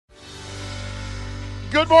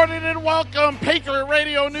Good morning and welcome. Patriot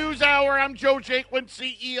Radio News Hour. I'm Joe Jaquin,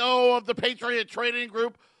 CEO of the Patriot Trading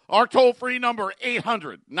Group. Our toll-free number,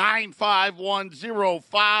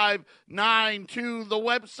 800-951-0592. The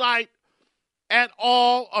website at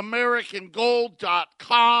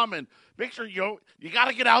allamericangold.com. And make sure you got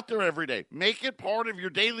to get out there every day. Make it part of your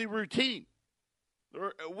daily routine.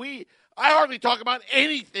 I hardly talk about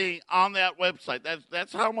anything on that website.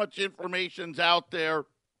 That's how much information's out there.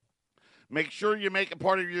 Make sure you make it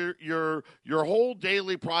part of your whole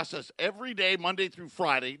daily process every day, Monday through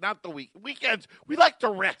Friday, not the weekends. We like to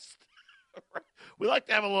rest. We like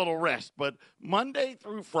to have a little rest. But Monday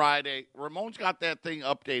through Friday, Ramon's got that thing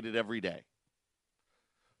updated every day.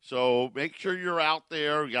 So make sure you're out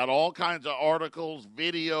there. We got all kinds of articles,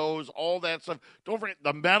 videos, all that stuff. Don't forget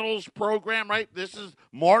the metals program, right? This is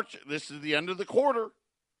March. This is the end of the quarter.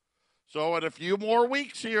 So in a few more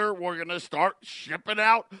weeks here, we're going to start shipping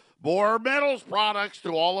out more metals products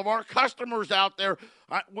to all of our customers out there.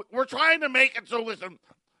 We're trying to make it so, listen,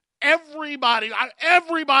 everybody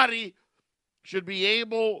should be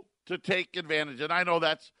able to take advantage. And I know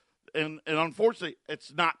that's, and unfortunately,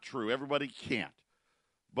 it's not true. Everybody can't.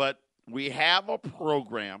 But we have a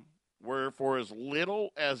program where for as little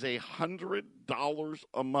as $100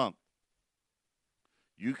 a month,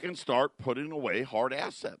 you can start putting away hard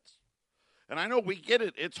assets. And I know we get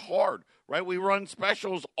it. It's hard, right? We run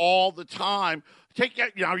specials all the time.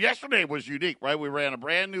 Yesterday was unique, right? We ran a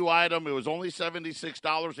brand new item. It was only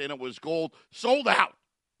 $76, and it was gold. Sold out.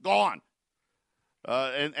 Gone.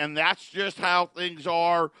 And that's just how things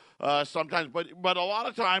are sometimes. But a lot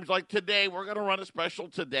of times, like today, we're going to run a special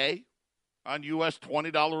today on U.S.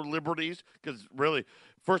 $20 Liberties because really,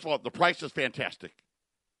 first of all, the price is fantastic.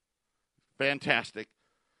 Fantastic.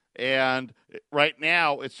 And right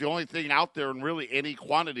now, it's the only thing out there in really any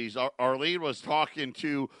quantities. Arlene was talking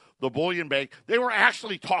to the Bullion Bank. They were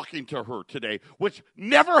actually talking to her today, which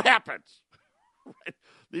never happens. Right?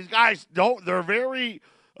 These guys they're very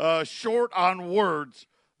short on words.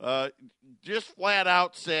 Just flat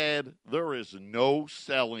out said there is no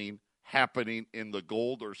selling happening in the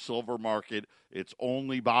gold or silver market. It's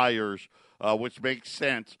only buyers, which makes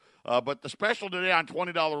sense. But the special today on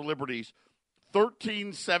 $20 Liberties,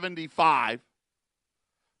 $13.75.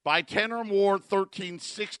 Buy 10 or more,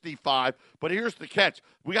 $13.65. But here's the catch.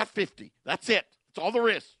 We got 50. That's it. That's all there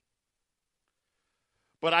is.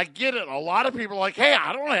 But I get it. A lot of people are like, hey,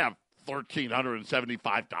 I don't have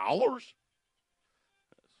 $1,375.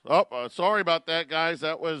 Oh, sorry about that, guys.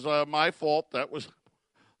 That was my fault. That was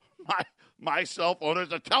my cell phone.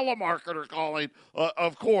 There's a telemarketer calling,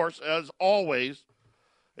 of course, as always.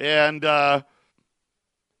 And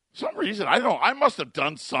some reason, I don't know, I must have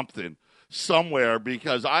done something somewhere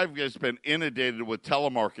because I've just been inundated with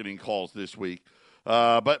telemarketing calls this week.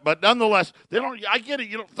 But nonetheless, I get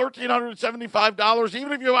it, $1,375,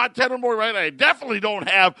 even if you got 10 or more, right? I definitely don't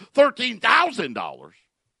have $13,000.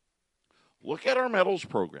 Look at our metals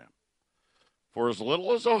program. For as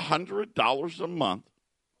little as $100 a month,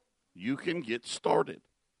 you can get started.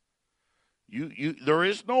 You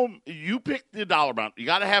pick the dollar amount. You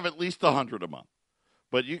got to have at least $100 a month.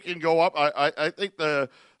 But you can go up. I think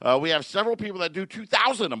we have several people that do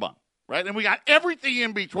 $2,000 a month, right? And we got everything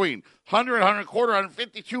in between: 100, 100, quarter,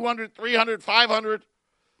 150, 200, 300, 500.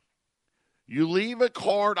 You leave a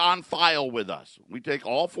card on file with us. We take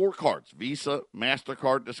all 4 cards: Visa,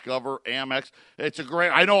 MasterCard, Discover, Amex. It's a great.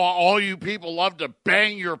 I know all you people love to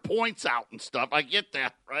bang your points out and stuff. I get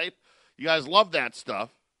that, right? You guys love that stuff.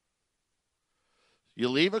 You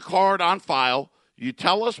leave a card on file. You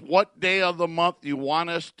tell us what day of the month you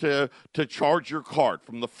want us to charge your card,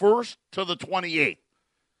 from the 1st to the 28th.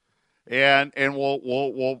 And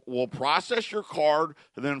we'll process your card,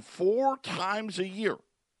 and then 4 times a year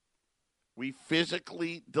we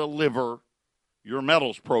physically deliver your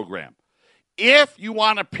metals program. If you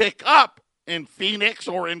want to pick up in Phoenix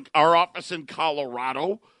or in our office in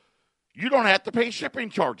Colorado, you don't have to pay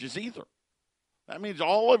shipping charges either. That means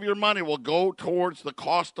all of your money will go towards the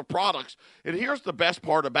cost of products. And here's the best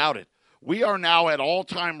part about it. We are now at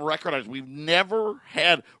all-time record highs.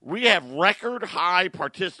 We have record high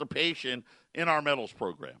participation in our metals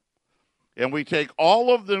program. And we take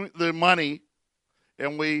all of the money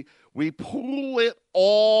and we pool it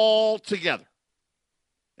all together.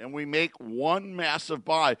 And we make one massive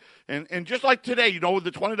buy. And just like today, with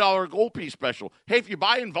the $20 gold piece special, hey, if you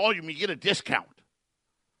buy in volume, you get a discount.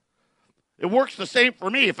 It works the same for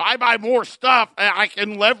me. If I buy more stuff, I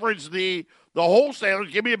can leverage the wholesaler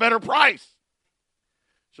to give me a better price.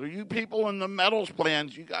 So you people in the metals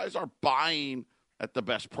plans, you guys are buying at the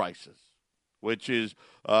best prices. which is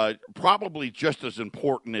probably just as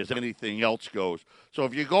important as anything else goes. So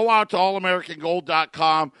if you go out to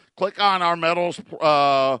allamericangold.com, click on our metals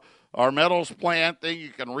plan thing, you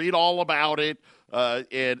can read all about it.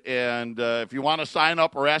 And if you want to sign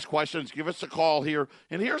up or ask questions, give us a call here.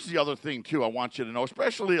 And here's the other thing, too, I want you to know,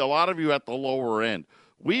 especially a lot of you at the lower end.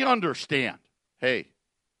 We understand, hey,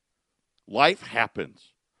 life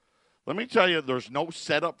happens. Let me tell you, there's no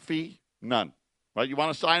setup fee, none. Right? You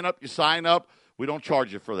want to sign up, you sign up. We don't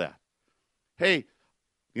charge you for that. Hey,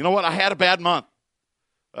 you know what? I had a bad month.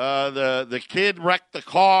 The kid wrecked the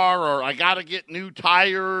car, or I got to get new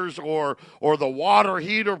tires, or the water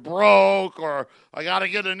heater broke, or I got to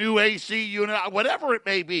get a new AC unit, whatever it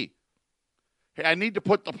may be. Hey, I need to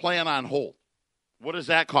put the plan on hold. What does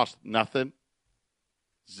that cost? Nothing.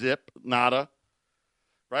 Zip, nada.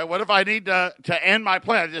 Right? What if I need to end my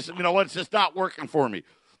plan? Just, you know what? It's just not working for me.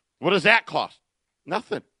 What does that cost?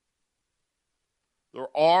 Nothing. There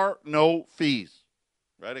are no fees.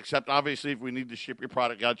 Right, except obviously if we need to ship your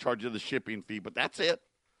product, got to charge you the shipping fee, but that's it.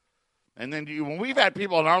 And then when we've had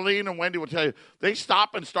people, and Arlene and Wendy will tell you, they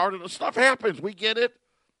stop and start it. Stuff happens. We get it.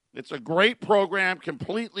 It's a great program,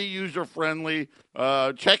 completely user-friendly.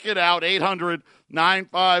 Check it out,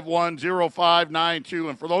 800-951-0592.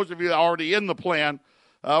 And for those of you that are already in the plan,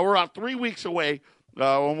 we're about 3 weeks away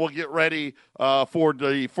when we'll get ready for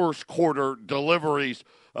the first quarter deliveries.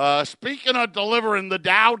 Speaking of delivering, the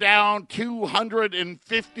Dow down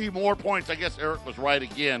 250 more points. I guess Eric was right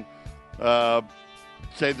again.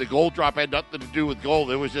 Say the gold drop had nothing to do with gold.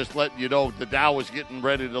 It was just letting you know the Dow was getting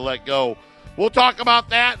ready to let go. We'll talk about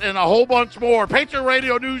that and a whole bunch more. Patriot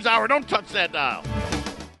Radio News Hour. Don't touch that dial.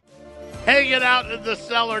 Hanging out in the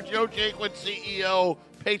cellar, Joe Jaquin, CEO,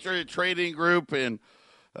 Patriot Trading Group, and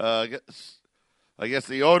I guess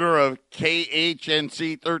the owner of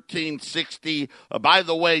KHNC 1360. By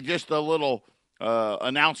the way, just a little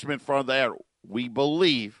announcement from there. We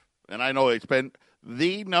believe, and I know it's been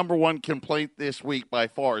the number one complaint this week by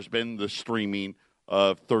far has been the streaming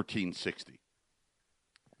of 1360.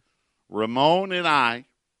 Ramon and I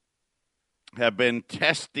have been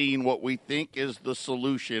testing what we think is the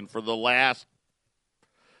solution for the last,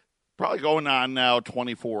 probably going on now,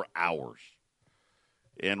 24 hours.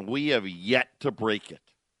 And we have yet to break it.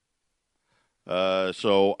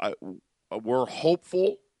 So we're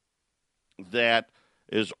hopeful that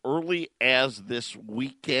as early as this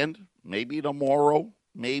weekend, maybe tomorrow,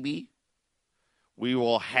 maybe, we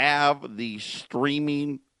will have the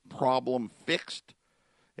streaming problem fixed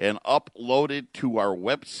and uploaded to our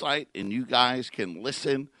website, and you guys can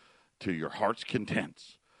listen to your heart's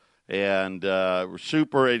contents. And we're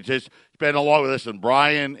super. It's been along with this, and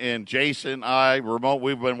Brian and Jason, Ramon,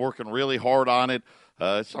 we've been working really hard on it.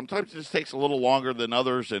 Sometimes it just takes a little longer than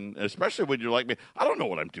others, and especially when you're like me, I don't know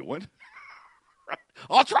what I'm doing.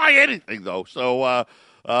 I'll try anything, though. So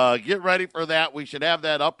get ready for that. We should have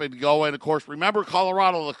that up and going. Of course, remember,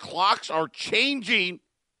 Colorado, the clocks are changing,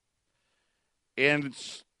 and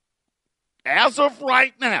as of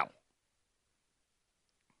right now,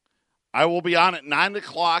 I will be on at 9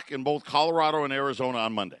 o'clock in both Colorado and Arizona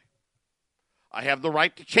on Monday. I have the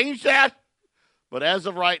right to change that, but as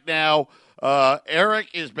of right now,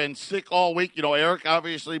 Eric has been sick all week. You know, Eric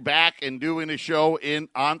obviously back and doing a show on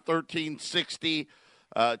 1360.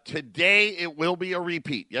 Today it will be a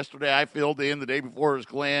repeat. Yesterday I filled in. The day before was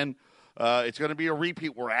Glenn. It's going to be a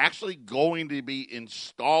repeat. We're actually going to be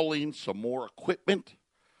installing some more equipment,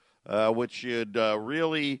 which should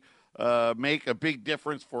really make a big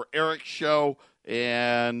difference for Eric's show,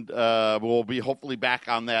 and we'll be hopefully back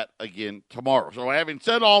on that again tomorrow. So having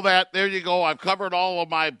said all that, there you go. I've covered all of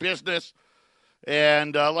my business,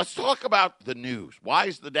 and let's talk about the news. Why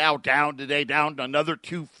is the Dow down today, down to another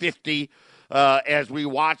 250 as we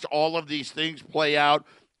watch all of these things play out?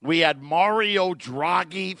 We had Mario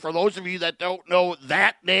Draghi. For those of you that don't know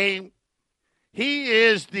that name, he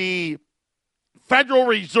is the Federal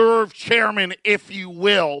Reserve chairman, if you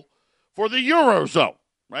will, for the Eurozone,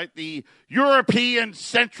 right? The European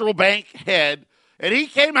Central Bank head. And he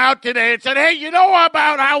came out today and said, hey, you know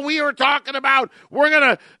about how we were talking about we're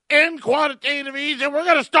going to end quantitative easing and we're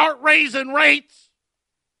going to start raising rates?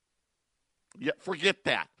 Yeah, forget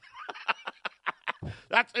that.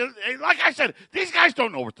 That's like I said, these guys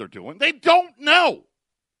don't know what they're doing. They don't know.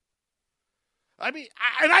 I mean,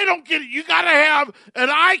 I don't get it. You got to have an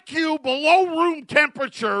IQ below room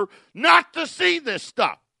temperature not to see this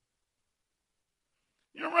stuff.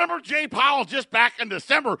 You remember Jay Powell just back in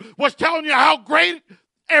December was telling you how great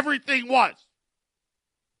everything was.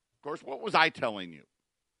 Of course, what was I telling you?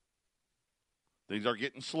 Things are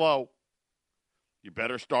getting slow. You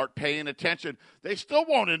better start paying attention. They still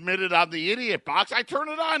won't admit it on the idiot box. I turn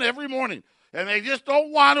it on every morning, and they just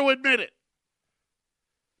don't want to admit it.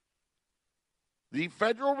 The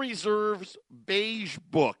Federal Reserve's Beige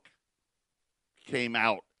Book came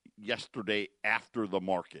out yesterday after the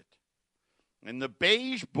market. And the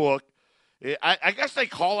Beige Book, I guess they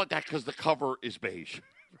call it that because the cover is beige,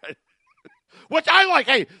 right? Which I like.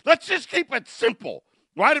 Hey, let's just keep it simple,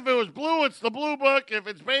 right? If it was blue, it's the blue book. If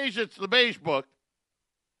it's beige, it's the beige book.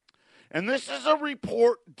 And this is a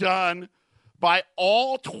report done by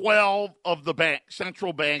all 12 of the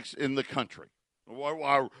central banks in the country,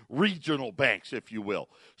 or regional banks, if you will.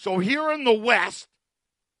 So here in the West,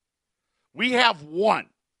 we have one,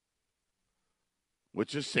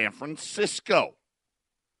 which is San Francisco,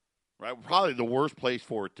 right? Probably the worst place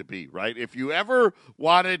for it to be, right? If you ever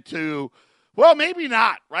wanted to, well, maybe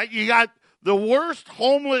not, right? You got the worst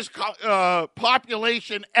homeless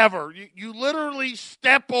population ever. You literally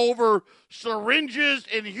step over syringes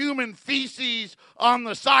and human feces on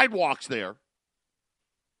the sidewalks there.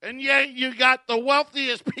 And yet you got the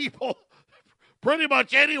wealthiest people pretty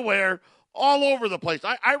much anywhere all over the place.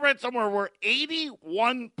 I read somewhere where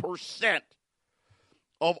 81%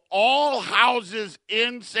 of all houses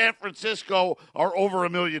in San Francisco are over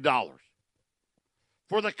 $1 million.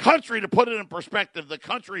 For the country, to put it in perspective, the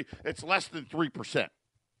country, it's less than 3%.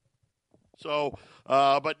 So,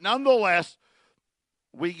 but nonetheless,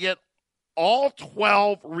 we get all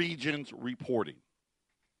 12 regions reporting.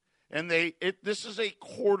 And this is a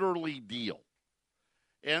quarterly deal.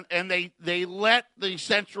 And they let the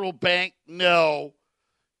central bank know,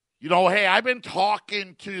 hey, I've been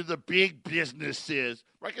talking to the big businesses,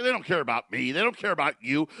 right? They don't care about me. They don't care about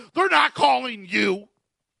you. They're not calling you.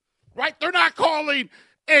 Right? They're not calling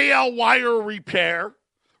AL Wire Repair.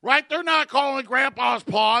 Right? They're not calling Grandpa's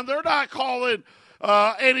Pawn. They're not calling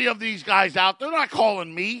any of these guys out. They're not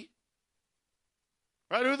calling me.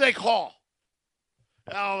 Right? Who do they call?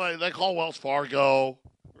 Oh, they call Wells Fargo.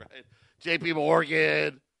 Right? JP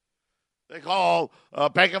Morgan. They call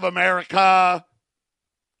Bank of America.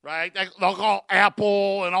 Right? They'll call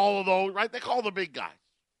Apple and all of those. Right? They call the big guys.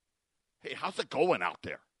 Hey, how's it going out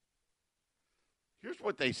there? Here's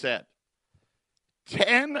what they said.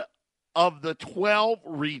 10 of the 12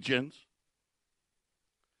 regions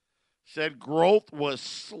said growth was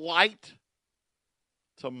slight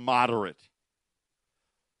to moderate.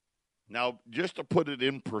 Now, just to put it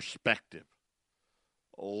in perspective,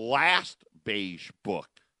 last Beige Book,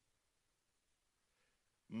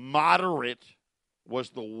 moderate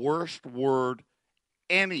was the worst word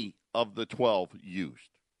any of the 12 used.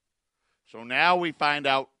 So now we find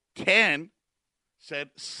out 10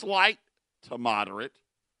 said slight to moderate.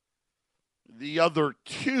 The other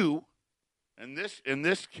two, and in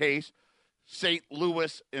this case, St.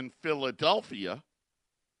 Louis and Philadelphia,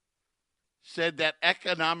 said that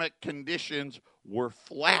economic conditions were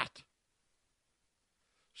flat.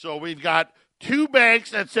 So we've got two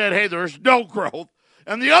banks that said, hey, there's no growth,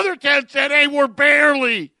 and the other 10 said, hey, we're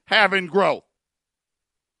barely having growth.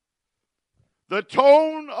 The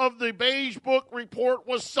tone of the Beige Book report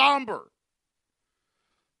was somber.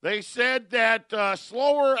 They said that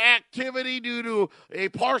slower activity due to a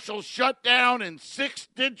partial shutdown in 6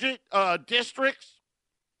 districts.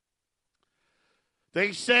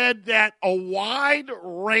 They said that a wide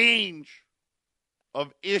range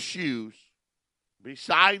of issues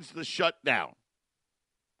besides the shutdown,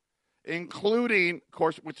 including, of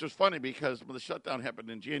course, which was funny because the shutdown happened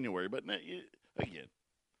in January, but again,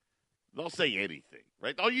 they'll say anything,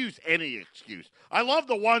 right? They'll use any excuse. I love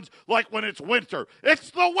the ones like when it's winter.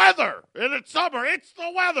 It's the weather. And it's summer. It's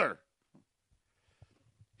the weather.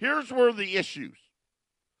 Here's where the issues.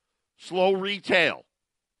 Slow retail.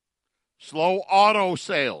 Slow auto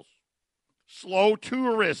sales. Slow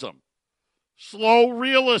tourism. Slow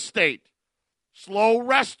real estate. Slow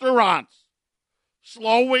restaurants.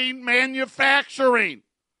 Slowing manufacturing.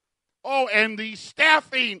 Oh, and the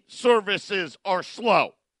staffing services are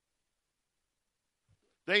slow.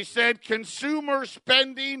 They said consumer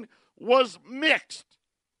spending was mixed.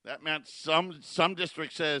 That meant some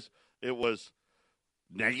districts says it was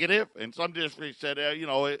negative, and some districts said,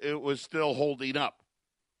 it was still holding up.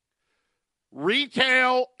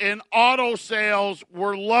 Retail and auto sales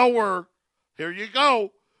were lower, here you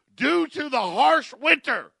go, due to the harsh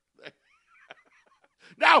winter.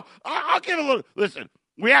 Now, I'll give a little, listen,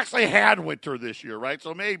 we actually had winter this year, right?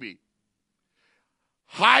 So maybe.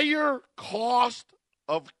 Higher cost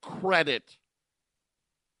of credit.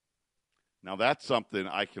 Now, that's something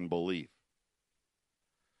I can believe.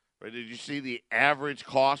 Right? Did you see the average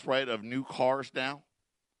cost, right, of new cars now?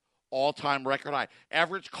 all-time record high.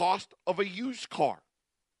 Average cost of a used car,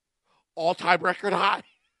 all-time record high.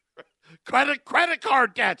 Credit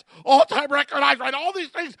card debts, all-time record highs, right? All these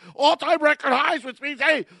things, all-time record highs, which means,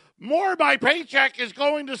 hey, more of my paycheck is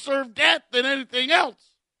going to serve debt than anything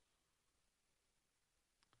else.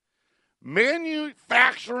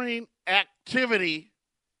 Manufacturing activity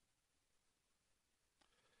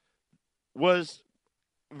was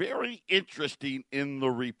very interesting in the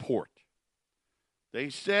report. They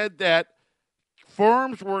said that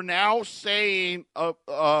firms were now saying with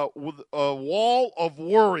a wall of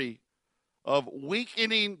worry of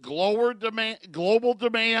weakening global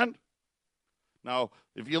demand. Now,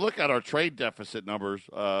 if you look at our trade deficit numbers,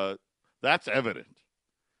 that's evident,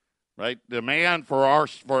 right? Demand for our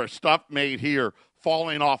stuff made here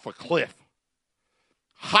falling off a cliff.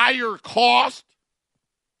 Higher cost,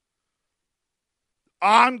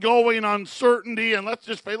 ongoing uncertainty, and let's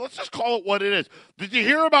just call it what it is. Did you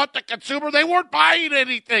hear about the consumer? They weren't buying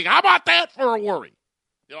anything. How about that for a worry?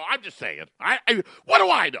 I'm just saying. What do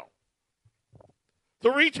I know? The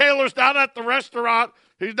retailer's not at the restaurant.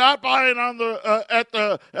 He's not buying on the at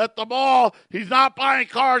the mall. He's not buying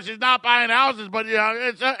cars. He's not buying houses. But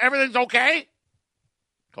everything's okay.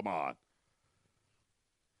 Come on.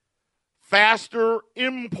 Faster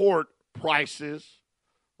import prices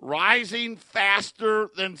rising faster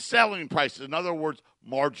than selling prices. In other words,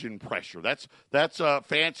 margin pressure. That's a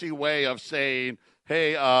fancy way of saying,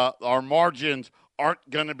 hey, our margins aren't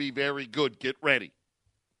going to be very good. Get ready.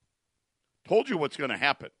 Told you what's going to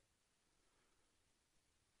happen.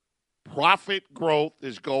 Profit growth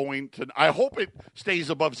is going to, I hope it stays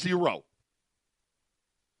above zero.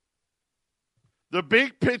 The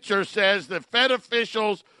big picture says that Fed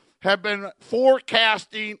officials have been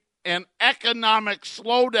forecasting an economic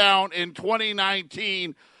slowdown in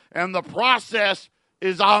 2019, and the process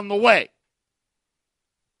is on the way.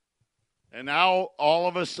 And now, all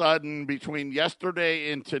of a sudden, between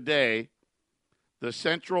yesterday and today, the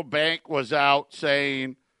central bank was out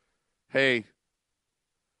saying, hey,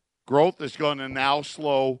 growth is going to now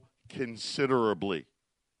slow considerably.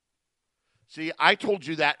 See, I told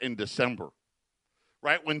you that in December,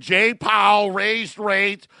 right? When Jay Powell raised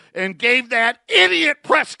rates and gave that idiot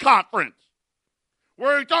press conference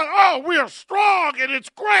where he thought, oh, we are strong and it's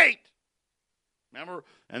great. Remember?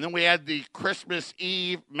 And then we had the Christmas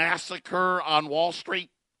Eve massacre on Wall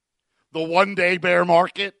Street, the one-day bear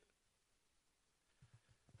market.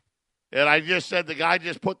 And I just said the guy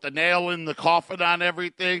just put the nail in the coffin on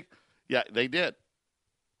everything. Yeah, they did.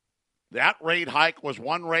 That rate hike was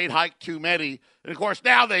one rate hike too many. And, of course,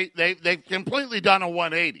 now they've completely done a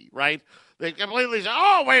 180, right? They completely said,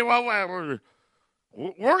 oh, wait,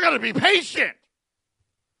 we're going to be patient.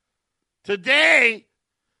 Today,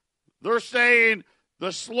 they're saying the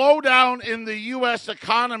slowdown in the U.S.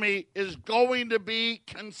 economy is going to be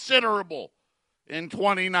considerable in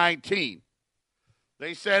 2019.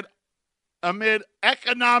 They said amid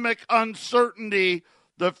economic uncertainty,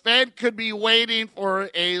 the Fed could be waiting for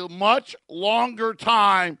a much longer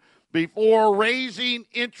time before raising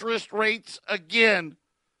interest rates again.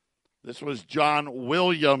 This was John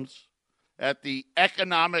Williams at the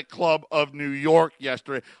Economic Club of New York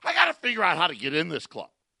yesterday. I got to figure out how to get in this club.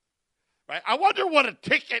 Right? I wonder what a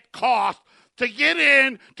ticket costs to get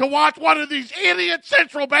in to watch one of these idiot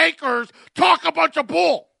central bankers talk a bunch of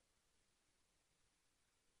bull.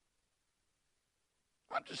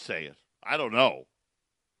 I'm just saying. I don't know.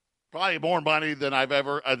 Probably more money than I've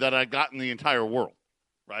got in the entire world,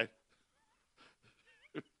 right?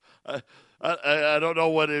 I don't know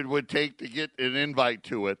what it would take to get an invite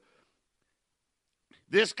to it.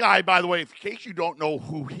 This guy, by the way, in case you don't know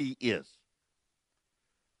who he is,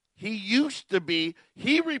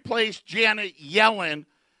 he replaced Janet Yellen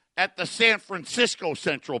at the San Francisco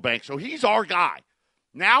Central Bank. So he's our guy.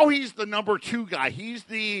 Now he's the number 2 guy. He's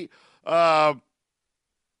the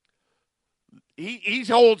he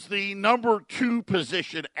holds the number 2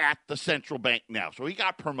 position at the central bank now. So he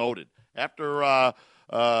got promoted after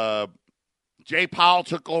Jay Powell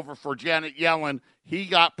took over for Janet Yellen. He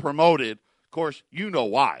got promoted. Of course, you know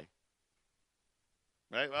why.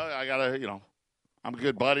 Right? Well, I'm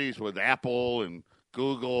good buddies with Apple and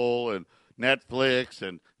Google and Netflix,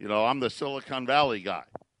 and, I'm the Silicon Valley guy.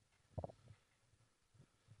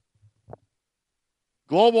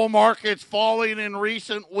 Global markets falling in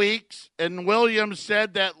recent weeks, and Williams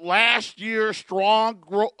said that last year's strong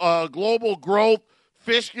global growth,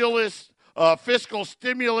 fiscal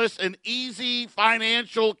stimulus, and easy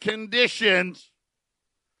financial conditions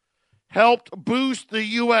helped boost the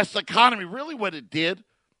U.S. economy. Really what it did,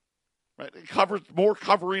 right? It covers more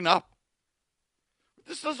covering up.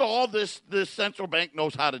 This is all this central bank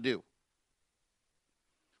knows how to do.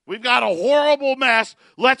 We've got a horrible mess.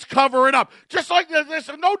 Let's cover it up. Just like this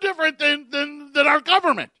is no different than our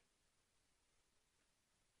government.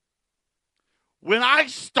 When I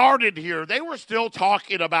started here, they were still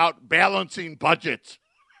talking about balancing budgets.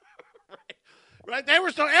 Right? They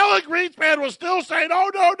were still, Alan Greenspan was still saying,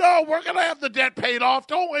 oh, no, we're going to have the debt paid off.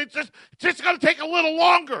 It's just going to take a little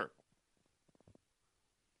longer.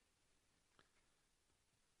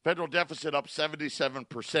 Federal deficit up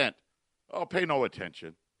 77%. Oh, pay no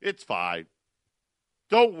attention. It's fine.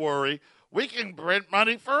 Don't worry. We can print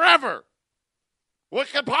money forever. What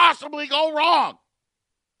could possibly go wrong?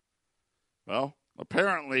 Well,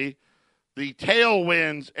 apparently, the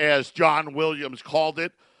tailwinds, as John Williams called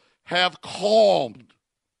it, have calmed.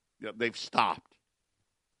 Yeah, they've stopped.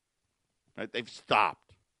 Right? They've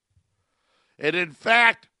stopped. And in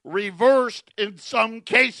fact, reversed in some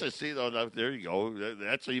cases. See, there you go.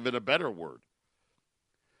 That's even a better word.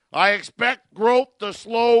 I expect growth to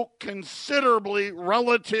slow considerably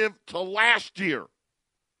relative to last year.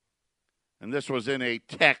 And this was in a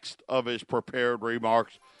text of his prepared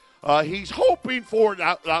remarks. He's hoping for,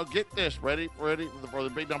 now get this, ready for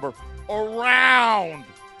the big number, around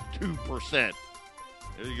 2%. There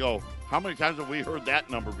you go. How many times have we heard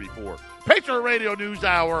that number before? Patriot Radio News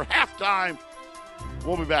Hour, halftime.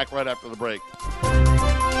 We'll be back right after the break.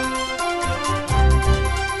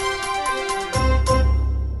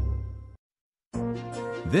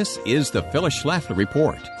 This is the Phyllis Schlafly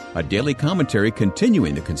Report, a daily commentary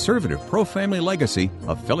continuing the conservative pro-family legacy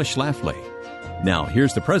of Phyllis Schlafly. Now,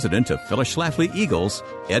 here's the president of Phyllis Schlafly Eagles,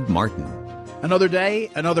 Ed Martin. Another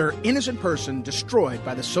day, another innocent person destroyed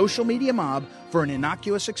by the social media mob for an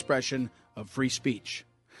innocuous expression of free speech.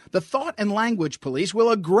 The thought and language police will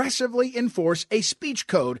aggressively enforce a speech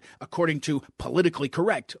code according to politically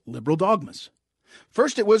correct liberal dogmas.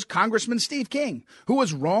 First, it was Congressman Steve King, who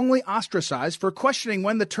was wrongly ostracized for questioning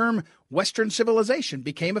when the term Western civilization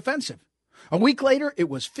became offensive. A week later, it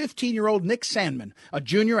was 15-year-old Nick Sandman, a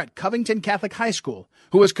junior at Covington Catholic High School,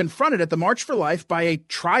 who was confronted at the March for Life by a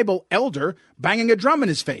tribal elder banging a drum in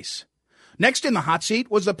his face. Next in the hot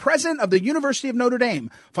seat was the president of the University of Notre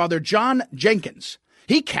Dame, Father John Jenkins.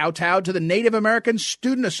 He kowtowed to the Native American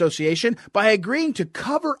Student Association by agreeing to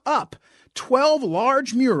cover up 12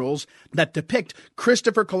 large murals that depict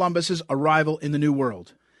Christopher Columbus's arrival in the New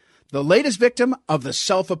World. The latest victim of the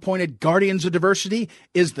self-appointed guardians of diversity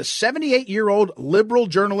is the 78-year-old liberal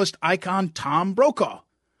journalist icon Tom Brokaw.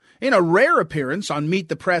 In a rare appearance on Meet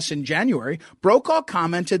the Press in January, Brokaw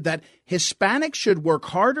commented that Hispanics should work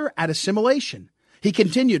harder at assimilation. He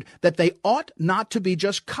continued that they ought not to be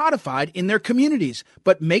just codified in their communities,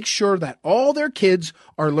 but make sure that all their kids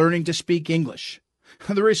are learning to speak English.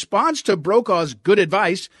 The response to Brokaw's good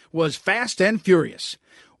advice was fast and furious.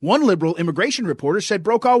 One liberal immigration reporter said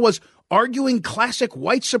Brokaw was arguing classic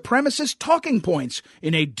white supremacist talking points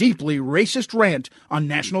in a deeply racist rant on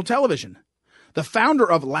national television. The founder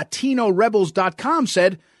of LatinoRebels.com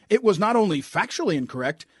said it was not only factually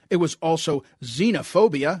incorrect, it was also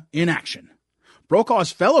xenophobia in action.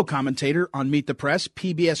 Brokaw's fellow commentator on Meet the Press,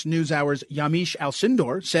 PBS NewsHour's Yamiche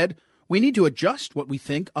Alcindor, said, "We need to adjust what we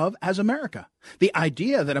think of as America. The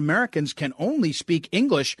idea that Americans can only speak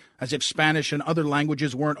English as if Spanish and other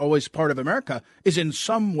languages weren't always part of America is in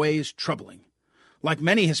some ways troubling." Like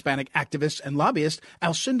many Hispanic activists and lobbyists,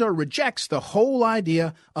 Alcindor rejects the whole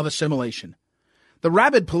idea of assimilation. The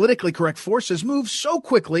rabid politically correct forces move so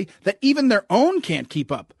quickly that even their own can't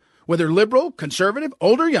keep up. Whether liberal, conservative,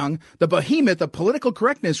 old or young, the behemoth of political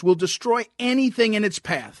correctness will destroy anything in its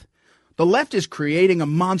path. The left is creating a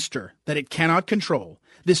monster that it cannot control.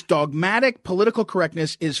 This dogmatic political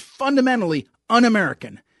correctness is fundamentally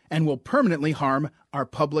un-American and will permanently harm our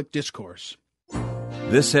public discourse.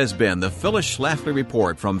 This has been the Phyllis Schlafly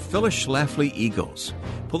Report from Phyllis Schlafly Eagles.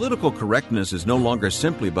 Political correctness is no longer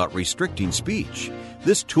simply about restricting speech.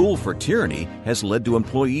 This tool for tyranny has led to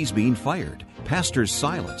employees being fired, pastors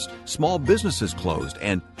silenced, small businesses closed,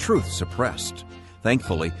 and truth suppressed.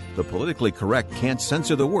 Thankfully, the politically correct can't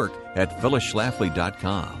censor the work at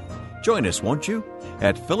phyllisschlafly.com. Join us, won't you,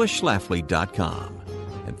 at phyllisschlafly.com.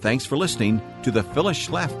 And thanks for listening to the Phyllis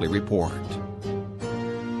Schlafly Report.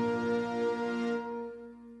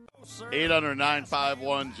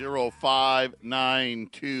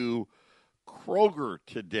 800-951-0592. Kroger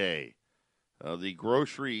today. The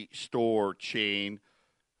grocery store chain.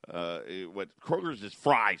 What Kroger's is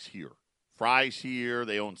Fry's here. Fry's here.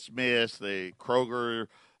 They own Smith's. Kroger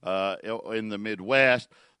in the Midwest.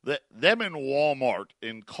 Them and Walmart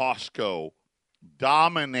and Costco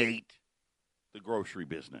dominate the grocery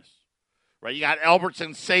business. right? You got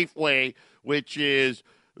Albertson Safeway, which is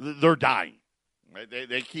they're dying. Right?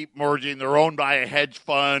 They keep merging. They're owned by a hedge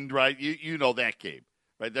fund, right? You know that game,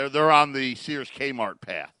 right? They're on the Sears Kmart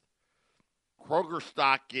path. Kroger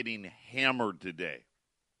stock getting hammered today.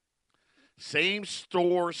 Same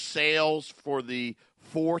store sales for the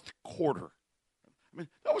fourth quarter. I mean,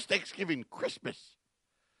 that was Thanksgiving, Christmas.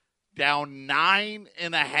 Down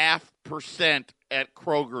 9.5% at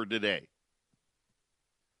Kroger today.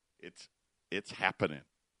 It's happening.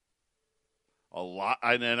 A lot,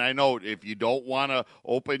 and I know if you don't want to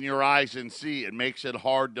open your eyes and see, it makes it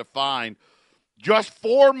hard to find. Just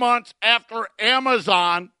 4 months after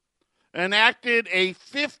Amazon enacted a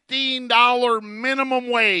 $15 minimum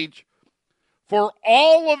wage for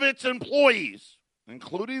all of its employees,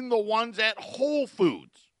 including the ones at Whole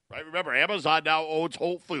Foods. Right? Remember, Amazon now owns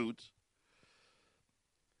Whole Foods.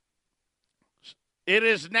 It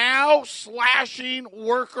is now slashing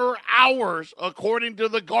worker hours, according to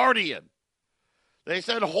The Guardian. They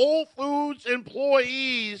said Whole Foods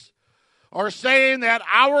employees are saying that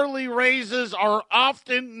hourly raises are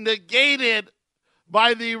often negated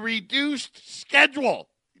by the reduced schedule.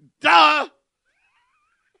 Duh!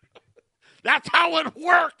 That's how it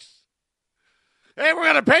works. Hey, we're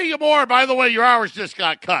going to pay you more. By the way, your hours just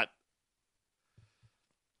got cut.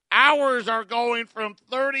 Hours are going from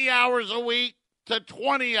 30 hours a week to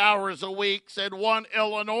 20 hours a week, said one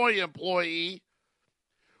Illinois employee.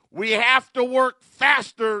 We have to work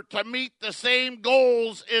faster to meet the same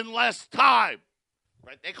goals in less time.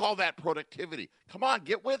 Right? They call that productivity. Come on,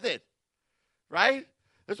 get with it. Right?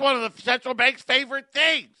 It's one of the central bank's favorite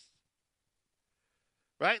things.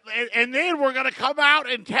 Right? And then we're going to come out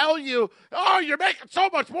and tell you, oh, you're making so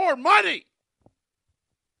much more money.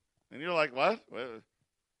 And you're like, what? Well,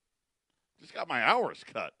 just got my hours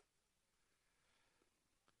cut.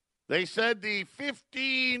 They said the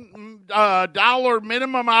 $15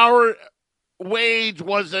 minimum hour wage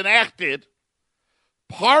was enacted.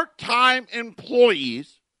 Part-time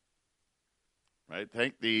employees, right?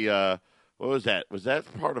 Think the, what was that? Was that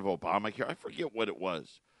part of Obamacare? I forget what it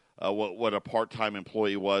was, what a part-time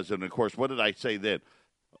employee was. And, of course, what did I say then?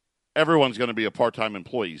 Everyone's going to be a part-time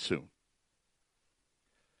employee soon.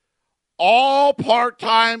 All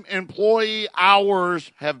part-time employee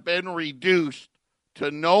hours have been reduced to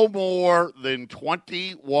no more than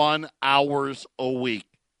 21 hours a week.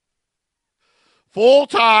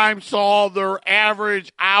 Full-time saw their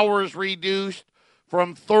average hours reduced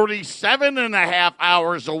from 37.5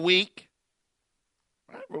 hours a week.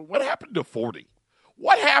 What happened to 40?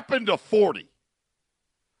 What happened to 40?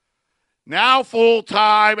 Now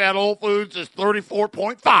full-time at Whole Foods is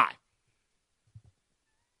 34.5.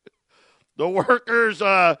 The workers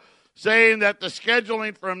saying that the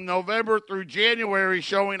scheduling from November through January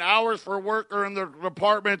showing hours per worker in the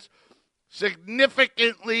departments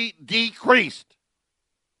significantly decreased.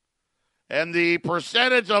 And the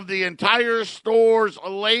percentage of the entire store's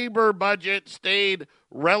labor budget stayed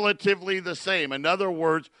relatively the same. In other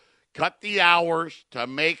words, cut the hours to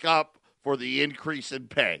make up for the increase in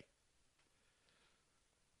pay.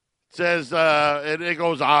 It says, and it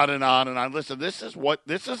goes on and on and on. Listen, this is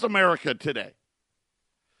America today.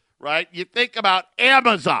 Right? You think about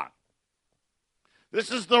Amazon.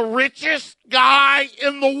 This is the richest guy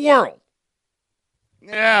in the world.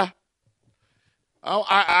 Yeah.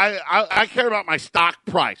 I care about my stock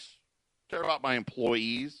price. I care about my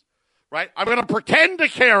employees. Right? I'm going to pretend to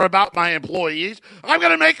care about my employees. I'm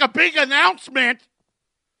going to make a big announcement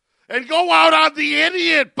and go out on the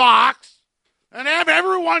idiot box and have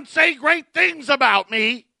everyone say great things about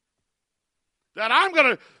me. That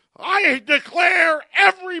I declare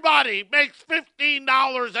everybody makes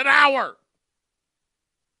 $15 an hour.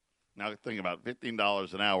 Now think about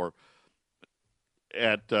 $15 an hour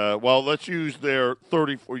at, let's use their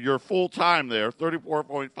your full time there,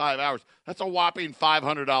 34.5 hours. That's a whopping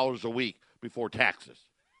 $500 a week before taxes.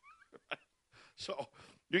 So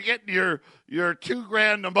you're getting your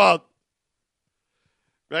 $2,000 a month.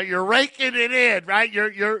 Right, you're raking it in, right?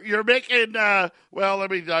 You're making let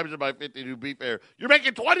me times it by 50 to be fair. You're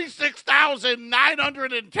making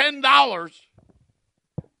 $26,910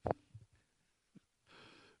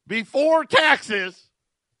 before taxes,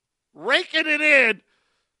 raking it in.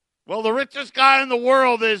 Well, the richest guy in the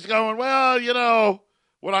world is going, well, you know,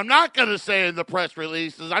 what I'm not going to say in the press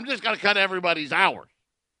release is I'm just going to cut everybody's hours.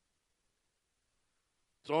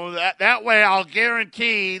 So that way I'll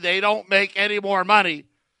guarantee they don't make any more money.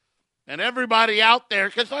 And everybody out there,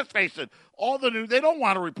 because let's face it, all the news, they don't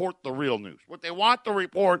want to report the real news. What they want to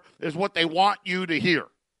report is what they want you to hear.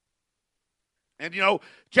 And, you know,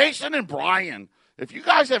 Jason and Brian, if you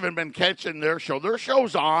guys haven't been catching their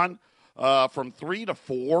show's on from 3 to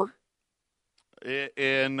 4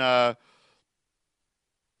 in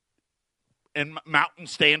Mountain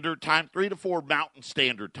Standard Time, 3 to 4 Mountain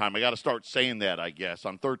Standard Time. I got to start saying that, I guess,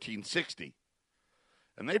 on 1360.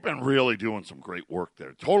 And they've been really doing some great work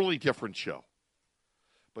there. Totally different show.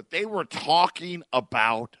 But they were talking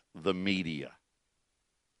about the media.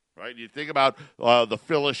 Right? You think about the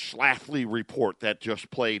Phyllis Schlafly report that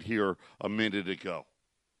just played here a minute ago.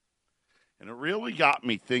 And it really got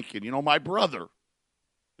me thinking, my brother,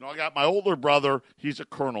 I got my older brother, he's a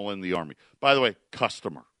colonel in the Army. By the way,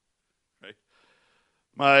 customer. Right?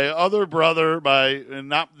 My other brother,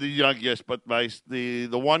 not the youngest, but the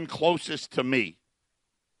one closest to me,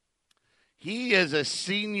 he is a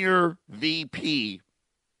senior VP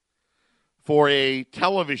for a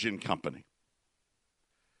television company.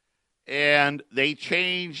 And they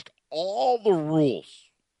changed all the rules.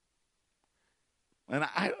 And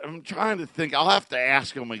I'm trying to think. I'll have to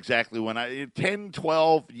ask him exactly when. 10,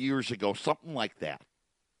 12 years ago, something like that.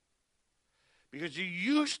 Because you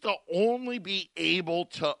used to only be able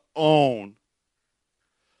to own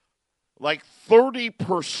like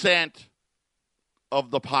 30% of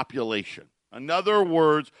the population. In other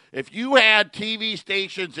words, if you had TV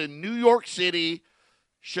stations in New York City,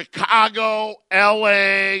 Chicago,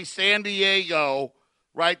 L.A., San Diego,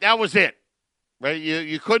 right, that was it. Right?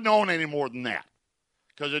 You couldn't own any more than that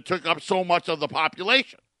because it took up so much of the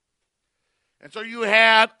population. And so you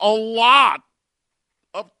had a lot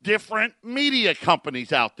of different media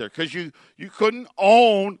companies out there because you couldn't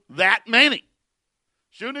own that many.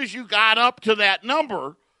 As soon as you got up to that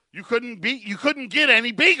number, you couldn't get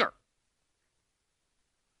any bigger.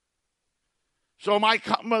 So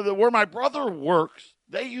where my brother works,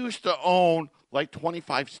 they used to own like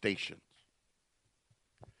 25 stations.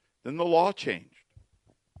 Then the law changed.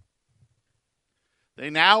 They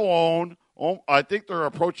now own, I think they're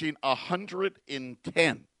approaching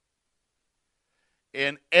 110.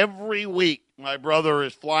 And every week, my brother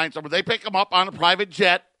is flying somewhere. They pick him up on a private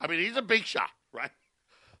jet. I mean, he's a big shot, right?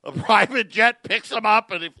 A private jet picks him up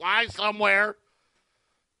and he flies somewhere.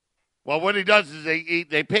 Well, what he does is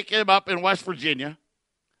they pick him up in West Virginia.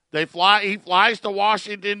 He flies to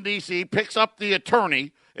Washington, D.C., picks up the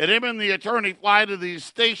attorney, and him and the attorney fly to these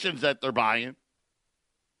stations that they're buying.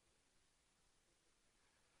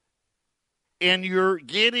 And you're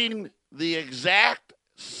getting the exact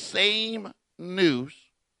same news.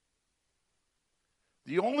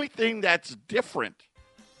 The only thing that's different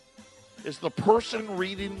is the person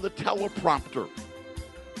reading the teleprompter.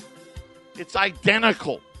 It's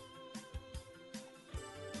identical.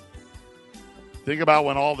 Think about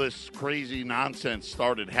when all this crazy nonsense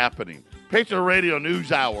started happening. Patriot Radio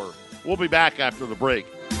News Hour. We'll be back after the break.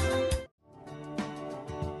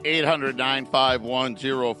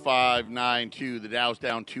 800-951-0592. The Dow's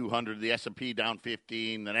down 200. The S&P down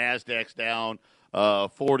 15. The NASDAQ's down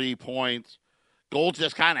 40 points. Gold's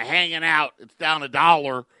just kind of hanging out. It's down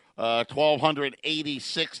 $1,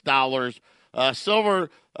 $1,286. Silver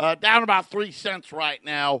down about 3 cents right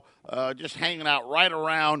now, just hanging out right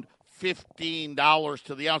around $15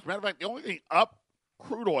 to the ounce. Matter of fact, the only thing up,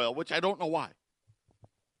 crude oil, which I don't know why.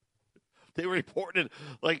 They reported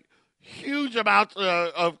like huge amounts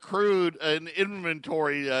of crude and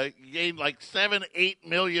inventory gained like 7-8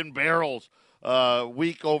 million barrels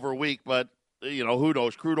week over week. But, who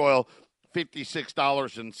knows? Crude oil,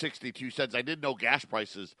 $56.62. I didn't know gas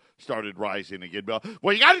prices started rising again.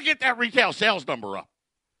 Well, you got to get that retail sales number up.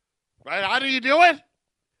 Right? How do you do it?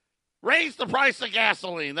 Raise the price of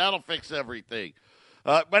gasoline. That'll fix everything.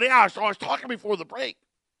 But yeah, so I was talking before the break.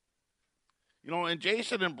 And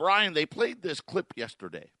Jason and Brian, they played this clip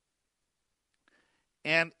yesterday.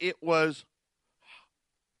 And it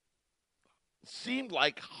seemed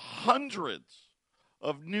like hundreds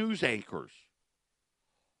of news anchors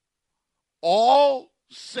all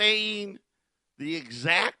saying the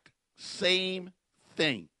exact same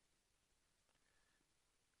thing.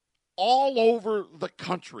 All over the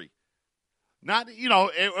country. Not,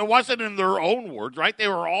 it wasn't in their own words, right? They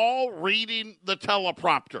were all reading the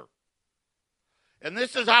teleprompter. And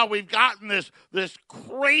this is how we've gotten this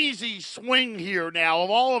crazy swing here now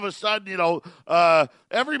of all of a sudden,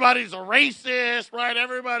 everybody's a racist,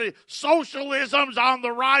 right? Socialism's on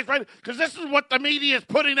the rise, right? Because this is what the media is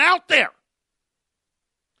putting out there.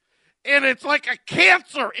 And it's like a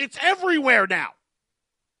cancer. It's everywhere now.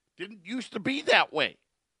 Didn't used to be that way.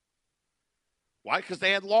 Why? Because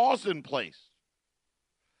they had laws in place.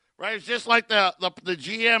 Right? It's just like the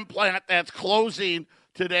GM plant that's closing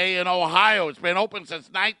today in Ohio. It's been open since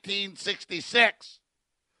 1966.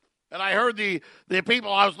 And I heard the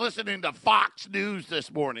people, I was listening to Fox News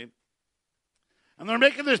this morning. And they're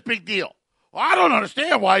making this big deal. Well, I don't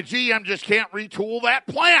understand why GM just can't retool that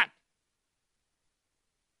plant.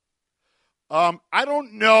 I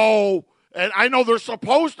don't know. And I know they're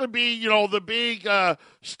supposed to be, the big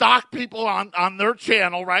stock people on their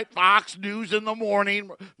channel, right? Fox News in the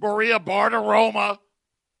morning, Maria Bartiromo.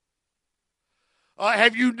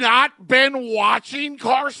 Have you not been watching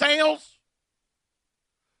car sales?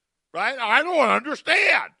 Right? I don't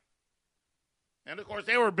understand. And, of course,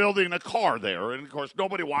 they were building a car there. And, of course,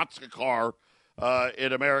 nobody wants a car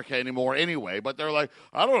in America anymore anyway. But they're like,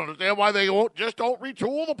 I don't understand why they don't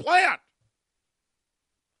retool the plant.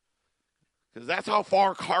 Because that's how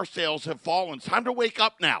far car sales have fallen. It's time to wake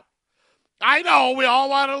up now. I know we all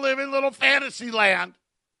want to live in little fantasy land.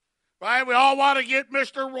 Right? We all want to get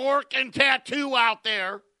Mr. Rourke and Tattoo out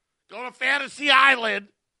there. Go to Fantasy Island.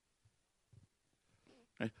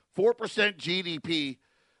 4% GDP.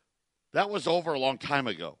 That was over a long time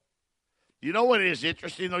ago. You know what is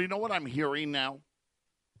interesting, though? You know what I'm hearing now?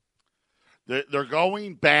 They're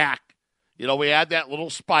going back. We had that little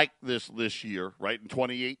spike this year, right, in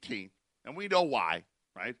 2018. And we know why,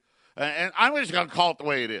 right? And I'm just going to call it the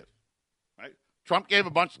way it is, right? Trump gave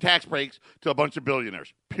a bunch of tax breaks to a bunch of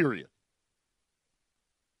billionaires, period.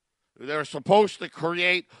 They're supposed to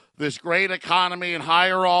create this great economy and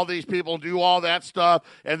hire all these people, do all that stuff,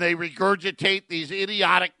 and they regurgitate these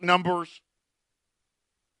idiotic numbers.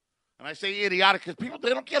 And I say idiotic because people, they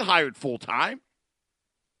don't get hired full-time.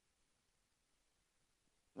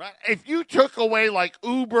 Right? If you took away like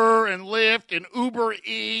Uber and Lyft and Uber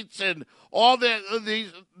Eats and all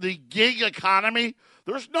the gig economy,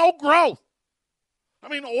 there's no growth. I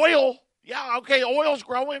mean, oil, yeah, okay, oil's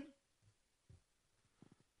growing.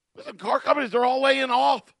 Listen, car companies, they're all laying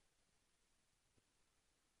off.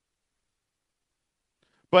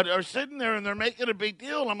 But are sitting there and they're making a big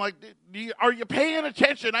deal. I'm like, are you paying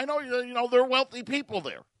attention? I know they're wealthy people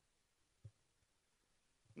there.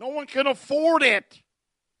 No one can afford it.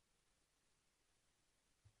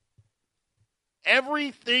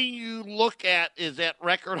 Everything you look at is at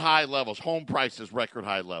record high levels. Home prices, record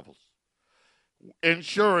high levels.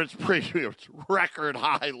 Insurance premiums, record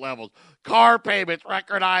high levels. Car payments,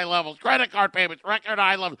 record high levels. Credit card payments, record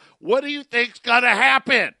high levels. What do you think's going to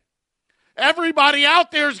happen? Everybody out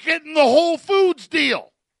there is getting the Whole Foods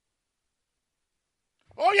deal.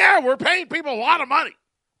 Oh, yeah, we're paying people a lot of money.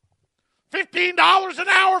 $15 an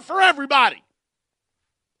hour for everybody.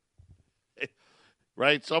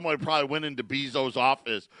 Right? Someone probably went into Bezos'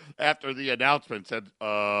 office after the announcement and said,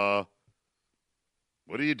 what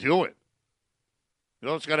are you doing? You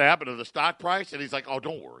know what's going to happen to the stock price? And he's like, oh,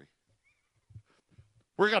 don't worry.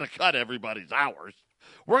 We're going to cut everybody's hours.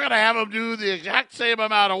 We're going to have them do the exact same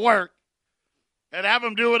amount of work and have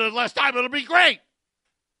them do it in less time. It'll be great.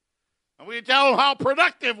 And we tell them how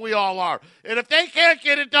productive we all are. And if they can't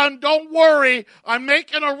get it done, don't worry. I'm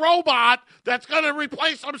making a robot that's going to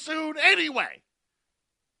replace them soon anyway.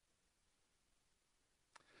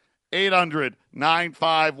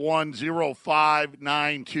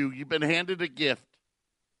 800-951-0592. You've been handed a gift.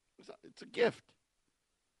 It's a gift.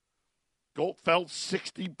 Gold fell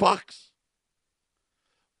 $60.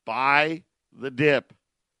 Buy the dip.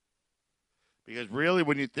 Because really,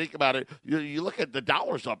 when you think about it, you look at the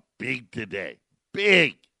dollar's up big today.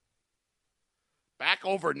 Big. Back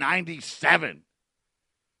over 97.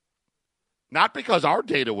 Not because our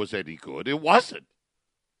data was any good. It wasn't.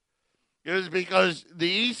 It was because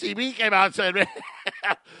the ECB came out and said,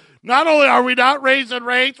 not only are we not raising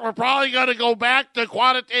rates, we're probably going to go back to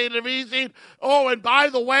quantitative easing. Oh, and by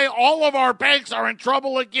the way, all of our banks are in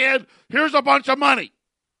trouble again. Here's a bunch of money.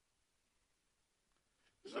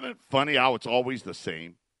 Isn't it funny how it's always the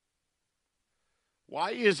same?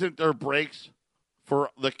 Why isn't there breaks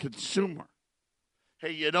for the consumer?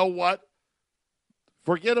 Hey, you know what?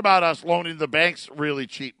 Forget about us loaning the banks really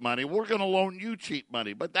cheap money. We're going to loan you cheap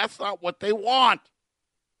money, but that's not what they want.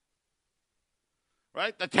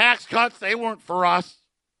 Right? The tax cuts, they weren't for us.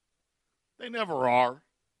 They never are.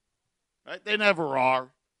 Right? They never are.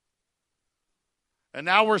 And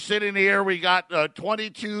now we're sitting here, we got a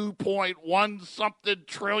 $22.1-something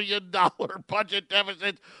trillion budget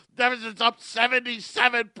deficit. Deficit's up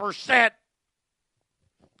 77%.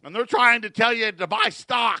 And they're trying to tell you to buy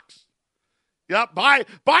stocks. Yep, buy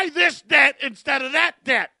this debt instead of that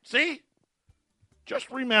debt. See? Just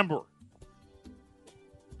remember.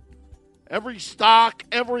 Every stock,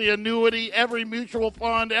 every annuity, every mutual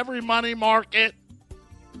fund, every money market,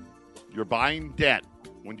 you're buying debt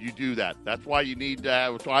when you do that. That's why you need to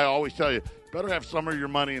have, that's why I always tell you, better have some of your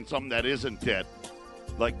money in something that isn't debt,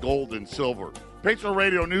 like gold and silver. Patriot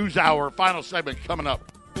Radio News Hour, final segment coming up.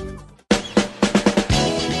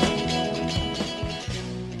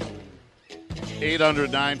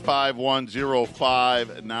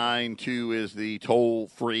 800-951-0592 is the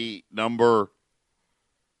toll-free number.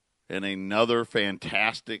 And another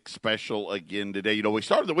fantastic special again today. You know, we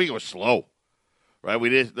started the week, it was slow, right?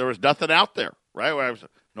 There was nothing out there, right?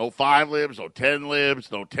 No 5 libs, no 10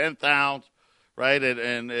 libs, no 10th ounce, right?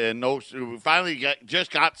 And no, we finally just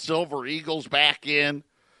got Silver Eagles back in.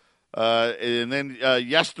 And then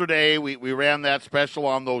yesterday we ran that special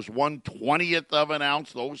on those 1/20th of an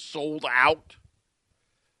ounce. Those sold out.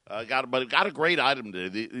 But it got a great item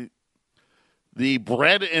today. The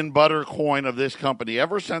bread and butter coin of this company,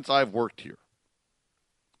 ever since I've worked here,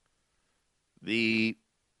 the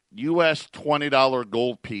U.S. $20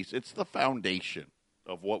 gold piece, it's the foundation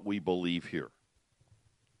of what we believe here,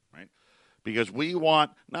 right? Because we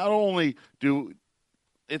want not only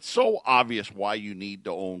it's so obvious why you need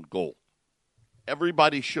to own gold.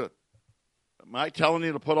 Everybody should. Am I telling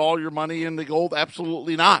you to put all your money into gold?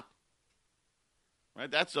 Absolutely not. Right?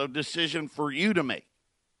 That's a decision for you to make.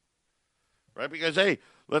 Right? Because, hey,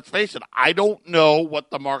 let's face it, I don't know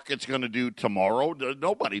what the market's going to do tomorrow.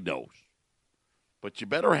 Nobody knows. But you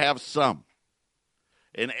better have some.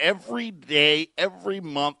 And every day, every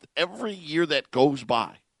month, every year that goes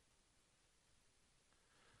by,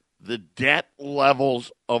 the debt levels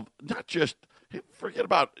of not just, forget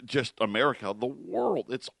about just America, the world,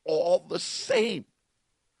 it's all the same.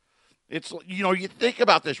 It's, you think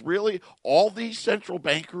about this, really, all these central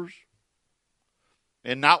bankers,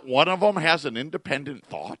 and not one of them has an independent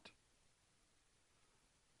thought.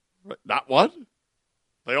 Not one.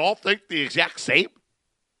 They all think the exact same.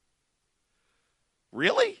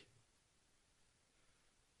 Really?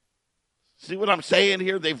 See what I'm saying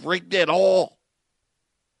here? They've rigged it all.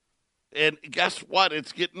 And guess what?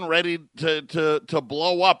 It's getting ready to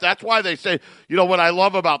blow up. That's why they say, what I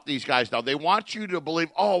love about these guys now, they want you to believe,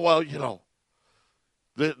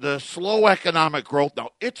 the slow economic growth now,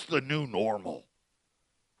 it's the new normal.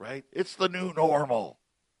 Right? It's the new normal.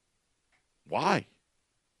 Why?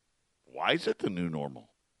 Why is it the new normal?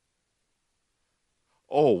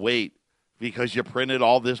 Oh, wait, because you printed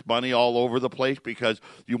all this money all over the place because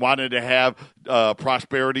you wanted to have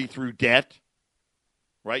prosperity through debt?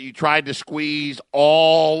 Right? You tried to squeeze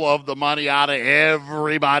all of the money out of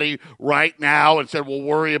everybody right now and said, we'll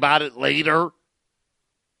worry about it later.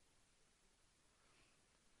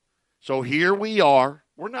 So here we are.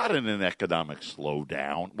 We're not in an economic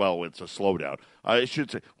slowdown. Well, it's a slowdown. I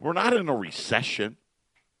should say we're not in a recession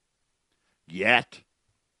yet.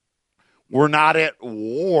 We're not at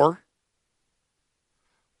war.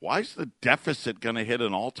 Why is the deficit going to hit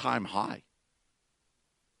an all-time high?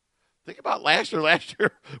 Think about last year,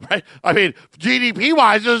 right? I mean,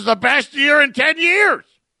 GDP-wise, this is the best year in 10 years.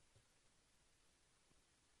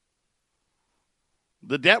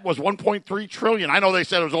 The debt was $1.3 trillion. I know they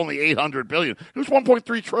said it was only $800 billion. It was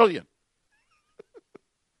 $1.3 trillion.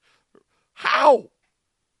 How?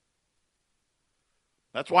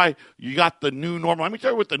 That's why you got the new normal. Let me tell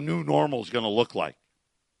you what the new normal is going to look like.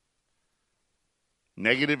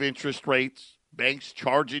 Negative interest rates, banks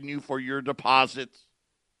charging you for your deposits.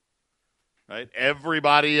 Right?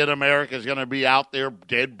 Everybody in America is going to be out there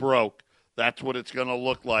dead broke. That's what it's going to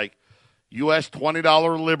look like. U.S.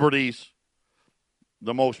 $20 liberties.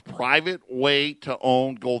 The most private way to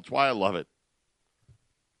own gold. That's why I love it.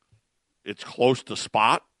 It's close to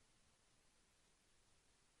spot.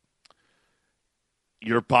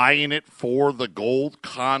 You're buying it for the gold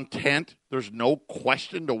content. There's no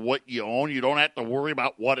question to what you own. You don't have to worry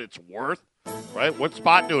about what it's worth. Right? What's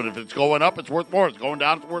spot doing? If it's going up, it's worth more. If it's going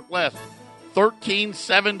down, it's worth less.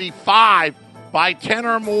 $13.75. Buy 10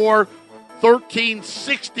 or more.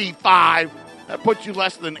 $13.65. That puts you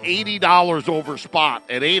less than $80 over spot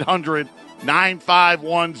at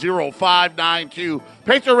 800-951-0592.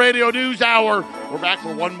 Patriot Radio News Hour. We're back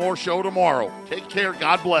for one more show tomorrow. Take care.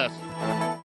 God bless.